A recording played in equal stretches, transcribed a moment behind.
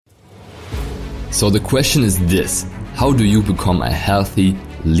So the question is this: how do you become a healthy,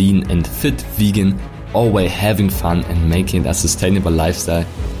 lean and fit vegan, always having fun and making it a sustainable lifestyle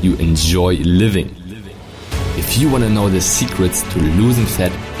you enjoy living? If you want to know the secrets to losing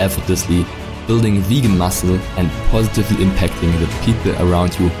fat effortlessly, building vegan muscle and positively impacting the people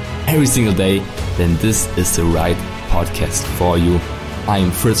around you every single day, then this is the right podcast for you. I'm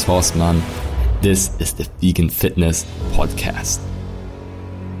Fritz Horstmann. This is the Vegan Fitness Podcast.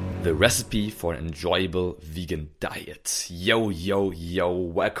 The recipe for an enjoyable vegan diet. Yo,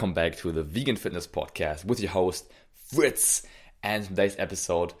 welcome back to the Vegan Fitness Podcast with your host, Fritz. And in today's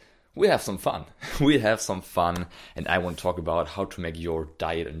episode, we have some fun. And I want to talk about how to make your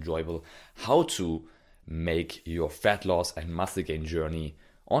diet enjoyable, how to make your fat loss and muscle gain journey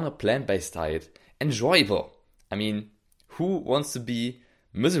on a plant-based diet enjoyable. I mean, who wants to be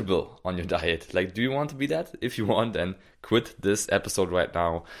miserable on your diet? Like, do you want to be that? If you want, then quit this episode right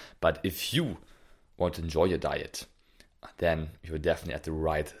now. But if you want to enjoy your diet, then you're definitely at the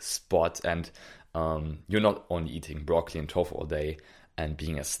right spot. And you're not only eating broccoli and tofu all day and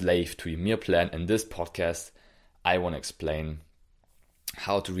being a slave to your meal plan. In this podcast, I want to explain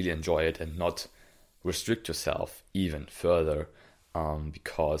how to really enjoy it and not restrict yourself even further.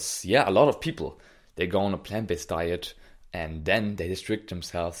 Because a lot of people, they go on a plant-based diet and then they restrict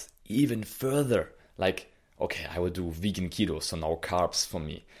themselves even further. Like, okay, I will do vegan keto, so no carbs for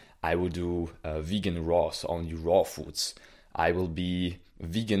me. I will do vegan raw, so only raw foods. I will be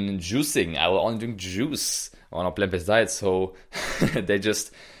vegan juicing. I will only drink juice on a plant-based diet. So they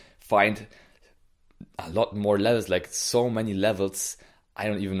just find a lot more levels, like so many levels. I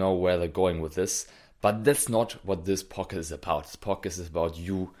don't even know where they're going with this. But that's not what this podcast is about. This podcast is about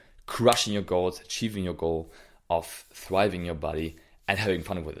you crushing your goals, achieving your goal of thriving your body and having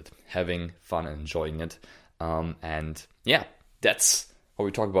fun with it, having fun and enjoying it. That's what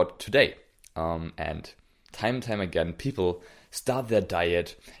we talk about today. And time and time again, people start their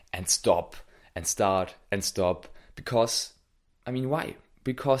diet and stop and start and stop because, why?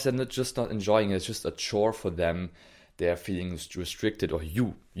 Because they're not enjoying it. It's just a chore for them. They are feeling restricted, or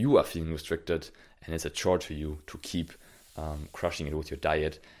you are feeling restricted, and it's a chore to you to keep crushing it with your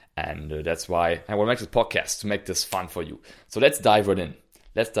diet. And that's why I want to make this podcast, to make this fun for you. So let's dive right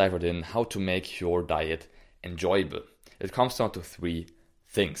in. How to make your diet enjoyable. It comes down to three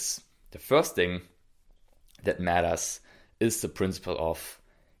things. The first thing that matters is the principle of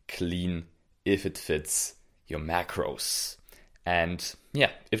clean if it fits your macros. And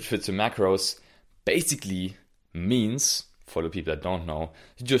if it fits your macros, basically means, for the people that don't know,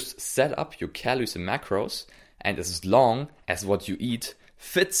 you just set up your calories and macros, and as long as what you eat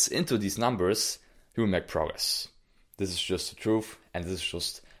fits into these numbers, you will make progress. This is just the truth, and this is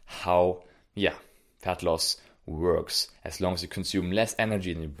just how fat loss works. As long as you consume less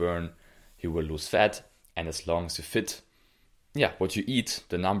energy than you burn, you will lose fat. And as long as you fit what you eat,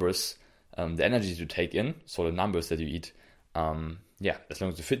 the numbers, the energy you take in, so the numbers that you eat, as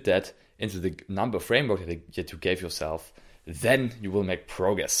long as you fit that into the number framework that you gave yourself, then you will make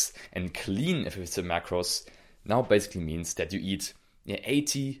progress. And clean, if it's a macros, now basically means that you eat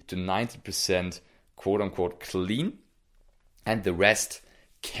 80 to 90% quote unquote clean, and the rest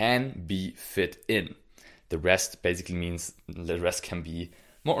can be fit in. The rest basically means the rest can be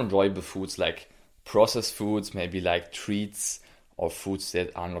more enjoyable foods, like processed foods, maybe like treats or foods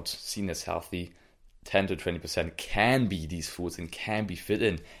that are not seen as healthy. 10 to 20% can be these foods and can be fit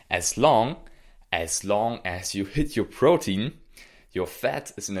in, as long as you hit your protein, your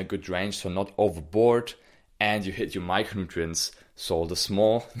fat is in a good range, so not overboard, and you hit your micronutrients, so the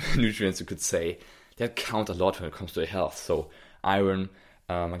small nutrients, you could say, that count a lot when it comes to your health. So iron,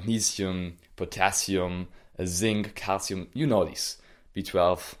 magnesium, potassium, zinc, calcium, you know these.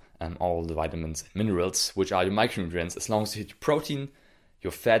 B12, all the vitamins and minerals, which are your micronutrients. As long as you hit your protein,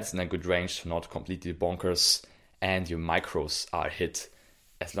 your fat is in a good range, so not completely bonkers, and your macros are hit.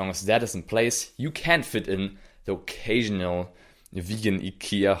 As long as that is in place, you can fit in the occasional vegan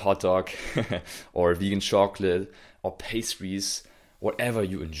IKEA hot dog or vegan chocolate or pastries, whatever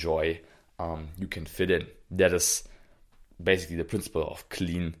you enjoy, you can fit in. That is basically the principle of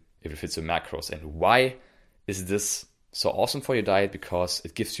clean if it fits your macros. And why is this so awesome for your diet? Because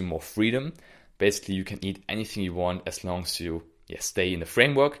it gives you more freedom. Basically, you can eat anything you want as long as you stay in the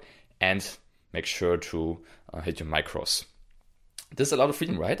framework and make sure to hit your macros. There's a lot of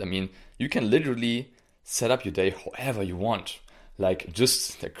freedom, right? You can literally set up your day however you want. Like,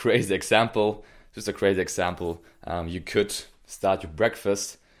 just a crazy example, you could start your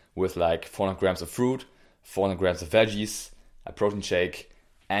breakfast with like 400 grams of fruit, 400 grams of veggies, a protein shake,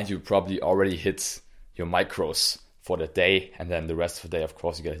 and you probably already hit your macros for the day. And then the rest of the day, of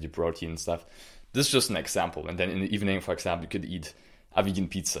course, you get your protein and stuff. This is just an example. And then in the evening, for example, you could eat a vegan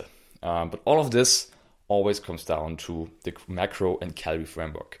pizza. But all of this always comes down to the macro and calorie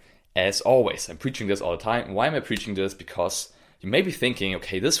framework. As always, I'm preaching this all the time. Why am I preaching this? Because you may be thinking,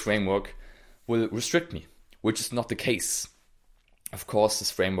 okay, this framework will restrict me, which is not the case. Of course,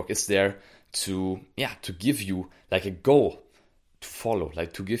 this framework is there to give you like a goal to follow,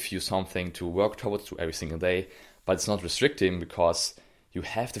 like to give you something to work towards to every single day. But it's not restricting because you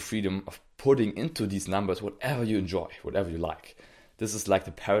have the freedom of putting into these numbers whatever you enjoy, whatever you like. This is like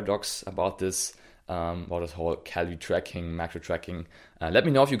the paradox about this whole calorie tracking, macro tracking. Let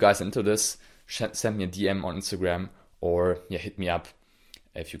me know if you guys are into this. Send me a DM on Instagram or hit me up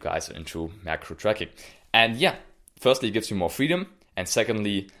if you guys are into macro tracking. And firstly, it gives you more freedom. And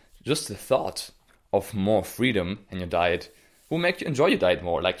secondly, just the thought of more freedom in your diet will make you enjoy your diet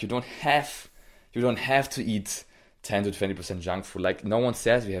more. Like you don't have to eat 10 to 20% junk food. Like no one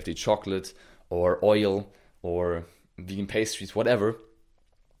says you have to eat chocolate or oil or vegan pastries, whatever.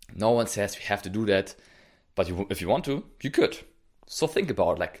 No one says you have to do that, but if you want to, you could. So think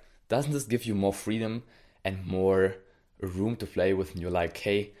about like, doesn't this give you more freedom and more room to play with? And you're like,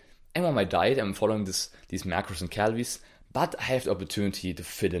 hey, I'm on my diet, I'm following these macros and calories, but I have the opportunity to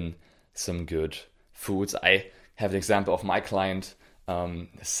fit in some good foods. I have an example of my client,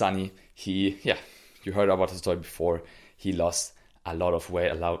 Sunny. You heard about his story before. He lost a lot of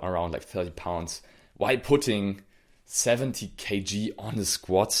weight, around like 30 pounds, while putting 70 kg on the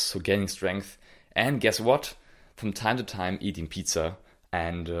squats, so gaining strength. And guess what? From time to time eating pizza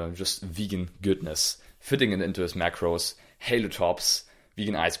and just vegan goodness, fitting it into his macros, Halo Tops,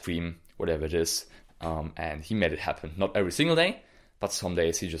 vegan ice cream, whatever it is. And he made it happen. Not every single day, but some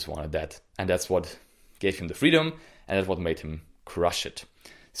days he just wanted that. And that's what gave him the freedom, and that's what made him crush it.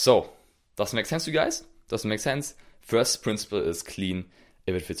 So, does it make sense to you guys? Does it make sense? First principle is clean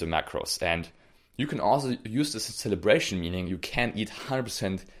if it fits your macros. And you can also use this as celebration, meaning you can eat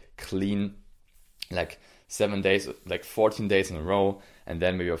 100% clean, like 7 days, like 14 days in a row. And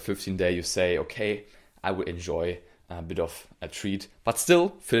then maybe on 15th day you say, okay, I will enjoy a bit of a treat, but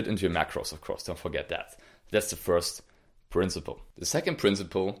still fit it into your macros, of course. Don't forget that. That's the first principle. The second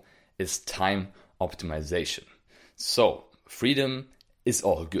principle is time optimization. So freedom is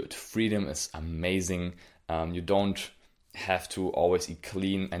all good. Freedom is amazing. You don't have to always eat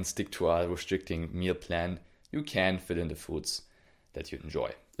clean and stick to a restricting meal plan. You can fit in the foods that you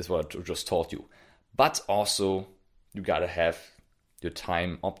enjoy. That's what I just told you. But also, you gotta have your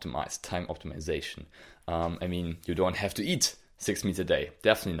time optimized, time optimization. You don't have to eat 6 meals a day,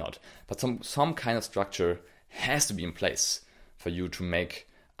 definitely not. But some kind of structure has to be in place for you to make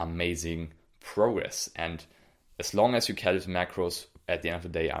amazing progress. And as long as your calories and macros at the end of the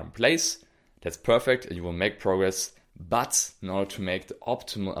day are in place, that's perfect and you will make progress. But in order to make the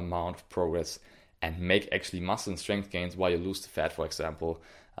optimal amount of progress and make actually muscle and strength gains while you lose the fat, for example,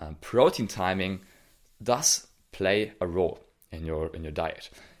 protein timing does play a role in your diet.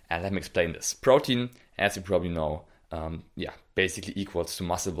 And let me explain this. Protein, as you probably know, basically equals to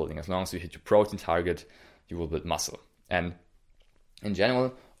muscle building. As long as you hit your protein target, you will build muscle. And in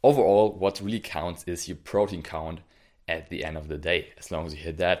general, overall, what really counts is your protein count at the end of the day. As long as you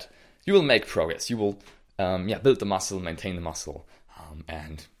hit that, you will make progress. You will build the muscle, maintain the muscle,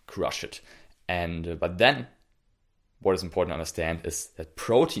 and crush it. And but then, what is important to understand is that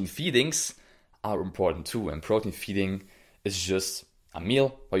protein feedings are important too. And protein feeding is just a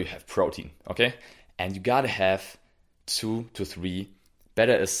meal where you have protein, okay? And you gotta have 2 to 3,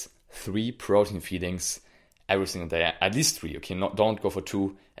 better is 3 protein feedings every single day. At least 3, okay? Don't go for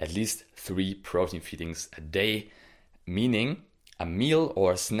 2, at least 3 protein feedings a day, meaning a meal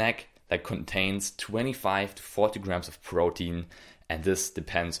or a snack that contains 25 to 40 grams of protein. And this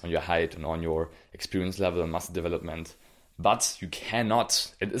depends on your height and on your experience level and muscle development. But you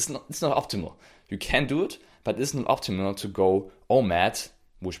cannot, it's not optimal. You can do it, but it's not optimal to go OMAD,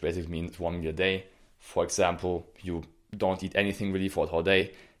 which basically means 1 meal a day. For example, you don't eat anything really for the whole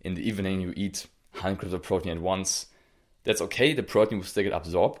day. In the evening, you eat 100 grams of protein at once. That's okay, the protein will still get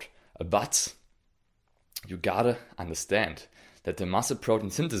absorbed, but you gotta understand that the muscle protein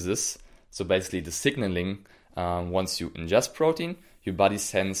synthesis, so basically the signaling, once you ingest protein, your body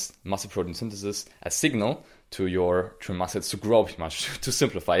sends muscle protein synthesis a signal to your muscles to grow, pretty much, to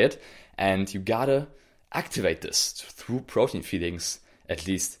simplify it. And you gotta activate this through protein feedings at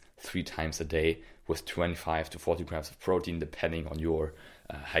least 3 times a day with 25 to 40 grams of protein, depending on your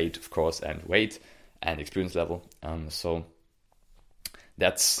height, of course, and weight and experience level. So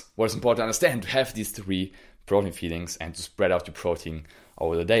that's what is important to understand, to have these 3 protein feedings and to spread out your protein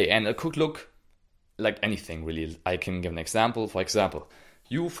over the day. And it could look like anything, really. I can give an example. For example,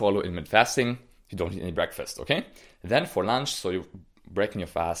 you follow intermittent fasting, you don't eat any breakfast, okay? Then for lunch, so you're breaking your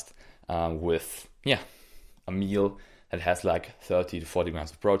fast with, a meal that has like 30 to 40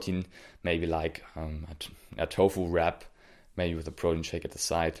 grams of protein, maybe like a tofu wrap, maybe with a protein shake at the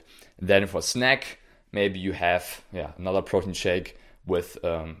side. Then for snack, maybe you have another protein shake with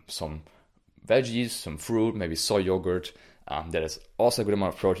some veggies, some fruit, maybe soy yogurt. That is also a good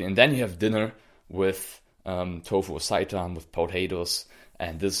amount of protein. And then you have dinner with tofu or seitan, with potatoes.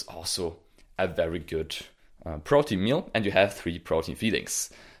 And this is also a very good protein meal. And you have 3 protein feedings.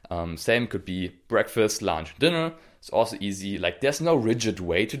 Same could be breakfast, lunch, dinner. It's also easy. Like there's no rigid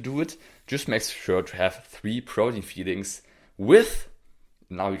way to do it. Just make sure to have 3 protein feedings with,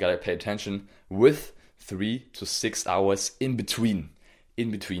 now you gotta pay attention, with 3 to 6 hours in between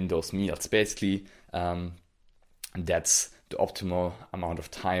those meals. Basically, that's the optimal amount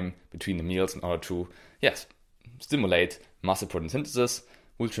of time between the meals in order to, stimulate muscle protein synthesis,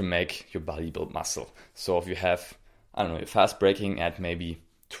 which will make your body build muscle. So if you have, your fast breaking at maybe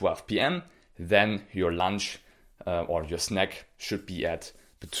 12 p.m., then your lunch or your snack should be at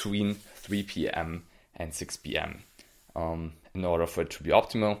between 3 p.m. and 6 p.m. In order for it to be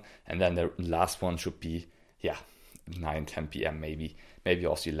optimal. And then the last one should be, 9, 10 p.m. maybe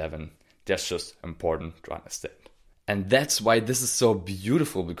also 11. That's just important to understand. And that's why this is so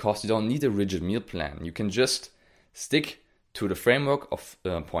beautiful, because you don't need a rigid meal plan. You can just stick to the framework of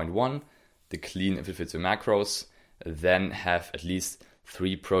point 1, the clean if it fits your macros, then have at least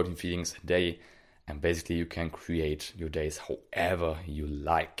 3 protein feedings a day. And basically you can create your days however you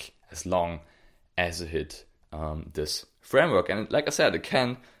like, as long as you hit this framework. And like I said, it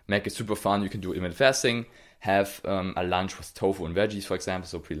can make it super fun. You can do intermittent fasting, have a lunch with tofu and veggies, for example,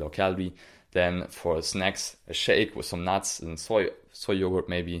 so pretty low calorie. Then for snacks, a shake with some nuts and soy yogurt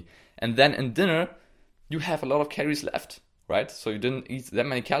maybe. And then in dinner, you have a lot of calories left, right? So you didn't eat that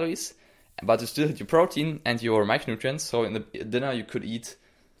many calories, but you still hit your protein and your micronutrients. So in the dinner, you could eat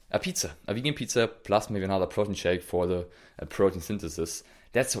a vegan pizza, plus maybe another protein shake for the protein synthesis.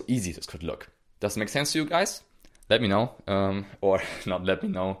 That's how easy this could look. Does it make sense to you guys? Let me know, or not let me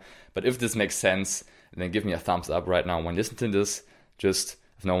know. But if this makes sense, then give me a thumbs up right now when listening to this. Just,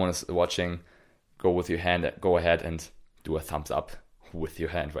 if no one is watching, go ahead and do a thumbs up with your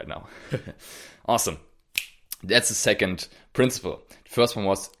hand right now. Awesome. That's the second principle. The first one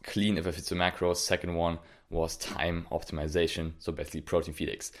was clean if it fits the macros. Second one was time optimization, so basically protein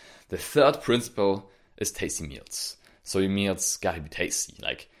feedings. The third principle is tasty meals. So your meals gotta be tasty.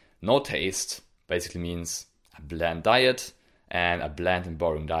 Like no taste basically means a bland diet, and a bland and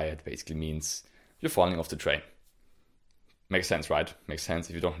boring diet basically means you're falling off the train. Makes sense, right? Makes sense.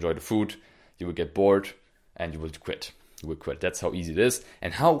 If you don't enjoy the food, you will get bored and you will quit. That's how easy it is.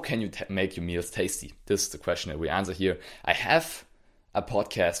 And how can you make your meals tasty? This is the question that we answer here. I have a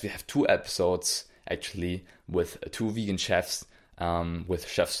podcast. We have 2 episodes actually with 2 vegan chefs, with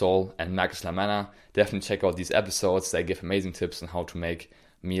Chef Sol and Marcus Lamana. Definitely check out these episodes. They give amazing tips on how to make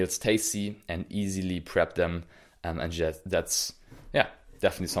meals tasty and easily prep them. And that's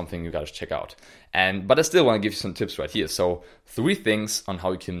definitely something you gotta check out. But I still want to give you some tips right here. So 3 things on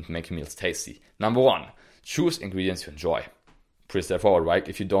how you can make your meals tasty. Number 1, choose ingredients you enjoy. Pretty straightforward, right?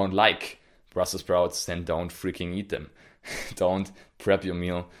 If you don't like Brussels sprouts, then don't freaking eat them. Don't prep your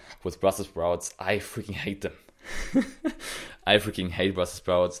meal with Brussels sprouts. I freaking hate them. I freaking hate Brussels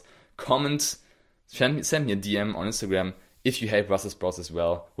sprouts. Comment, send me a DM on Instagram if you hate Brussels sprouts as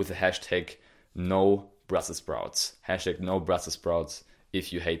well, with the hashtag no Brussels sprouts. Hashtag no Brussels sprouts.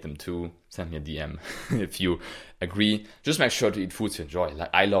 If you hate them too, send me a DM. If you agree, just make sure to eat foods you enjoy. Like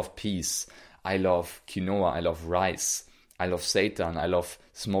I love peas, I love quinoa, I love rice, I love seitan, I love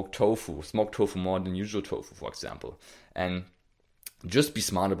smoked tofu more than usual tofu, for example. And just be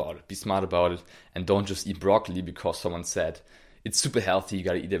smart about it. And don't just eat broccoli because someone said it's super healthy, you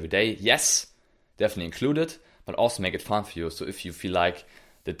gotta eat every day. Yes, definitely include it, but also make it fun for you. So if you feel like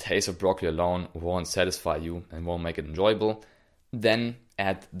the taste of broccoli alone won't satisfy you and won't make it enjoyable, then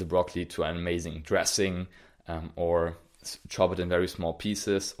add the broccoli to an amazing dressing, or chop it in very small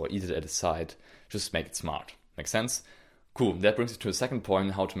pieces, or eat it at a side. Just make it smart. Make sense? Cool. That brings me to the second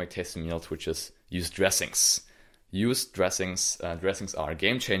point, how to make tasty meals, which is use dressings. Use dressings. Dressings are a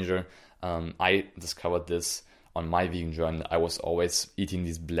game changer. I discovered this on my vegan journey. I was always eating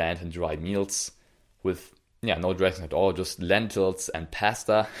these bland and dry meals with no dressing at all, just lentils and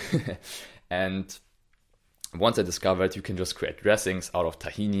pasta. And once I discovered you can just create dressings out of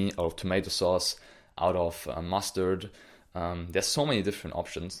tahini, out of tomato sauce, out of mustard. There's so many different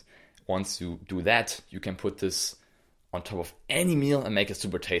options. Once you do that, you can put this on top of any meal and make it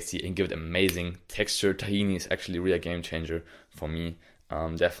super tasty and give it amazing texture. Tahini is actually really a game changer for me.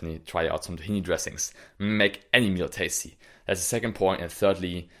 definitely try out some tahini dressings. Make any meal tasty. That's the second point. And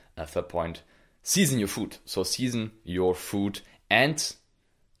thirdly, third point, season your food. So season your food. And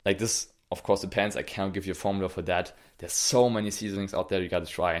like this, of course, depends. I can't give you a formula for that. There's so many seasonings out there. You got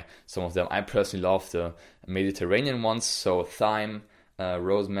to try some of them. I personally love the Mediterranean ones. So thyme,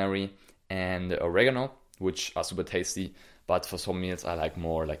 rosemary, and oregano, which are super tasty. But for some meals, I like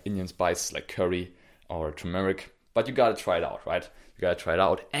more like Indian spice, like curry or turmeric. But you got to try it out, right? You got to try it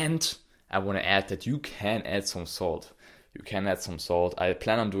out. And I want to add that you can add some salt. You can add some salt. I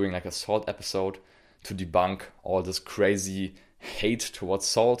plan on doing like a salt episode to debunk all this crazy hate towards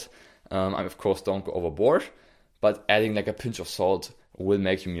salt. I, of course, don't go overboard, but adding like a pinch of salt will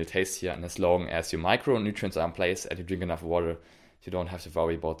make your meal tastier. And as long as your micronutrients are in place and you drink enough water, you don't have to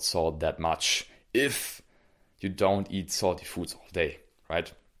worry about salt that much if you don't eat salty foods all day,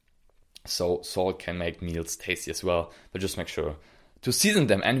 right? So salt can make meals tasty as well, but just make sure to season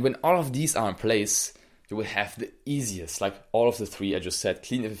them. And when all of these are in place, you will have the easiest, like all of the three I just said,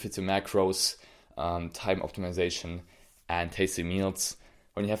 clean if it fits your macros, time optimization, and tasty meals.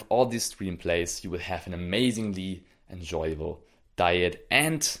 When you have all these three in place, you will have an amazingly enjoyable diet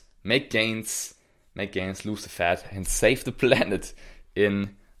and make gains, lose the fat, and save the planet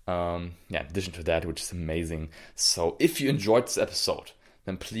in addition to that, which is amazing. So if you enjoyed this episode,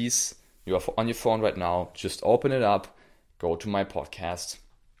 then please, you are on your phone right now, just open it up, go to my podcast,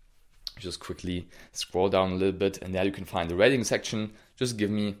 just quickly scroll down a little bit, and there you can find the rating section. Just give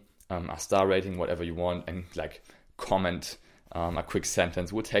me a star rating, whatever you want, and like comment a quick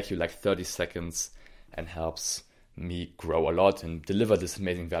sentence. It will take you like 30 seconds and helps me grow a lot and deliver this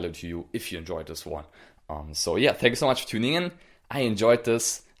amazing value to you if you enjoyed this one. So yeah, thank you so much for tuning in. I enjoyed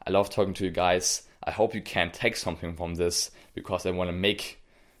this. I love talking to you guys. I hope you can take something from this because I want to make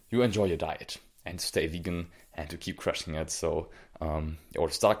you enjoy your diet and to stay vegan and to keep crushing it. So, or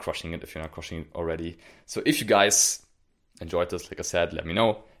start crushing it if you're not crushing it already. So if you guys enjoyed this, like I said, let me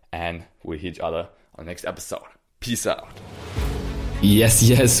know and we'll hear each other on the next episode. Peace out.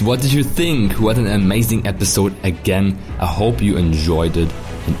 Yes, what did you think? What an amazing episode again. I hope you enjoyed it.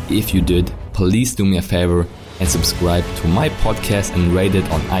 And if you did, please do me a favor and subscribe to my podcast and rate it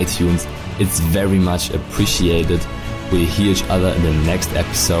on iTunes. It's very much appreciated. We'll hear each other in the next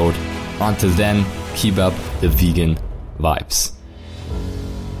episode. Until then, keep up the vegan vibes.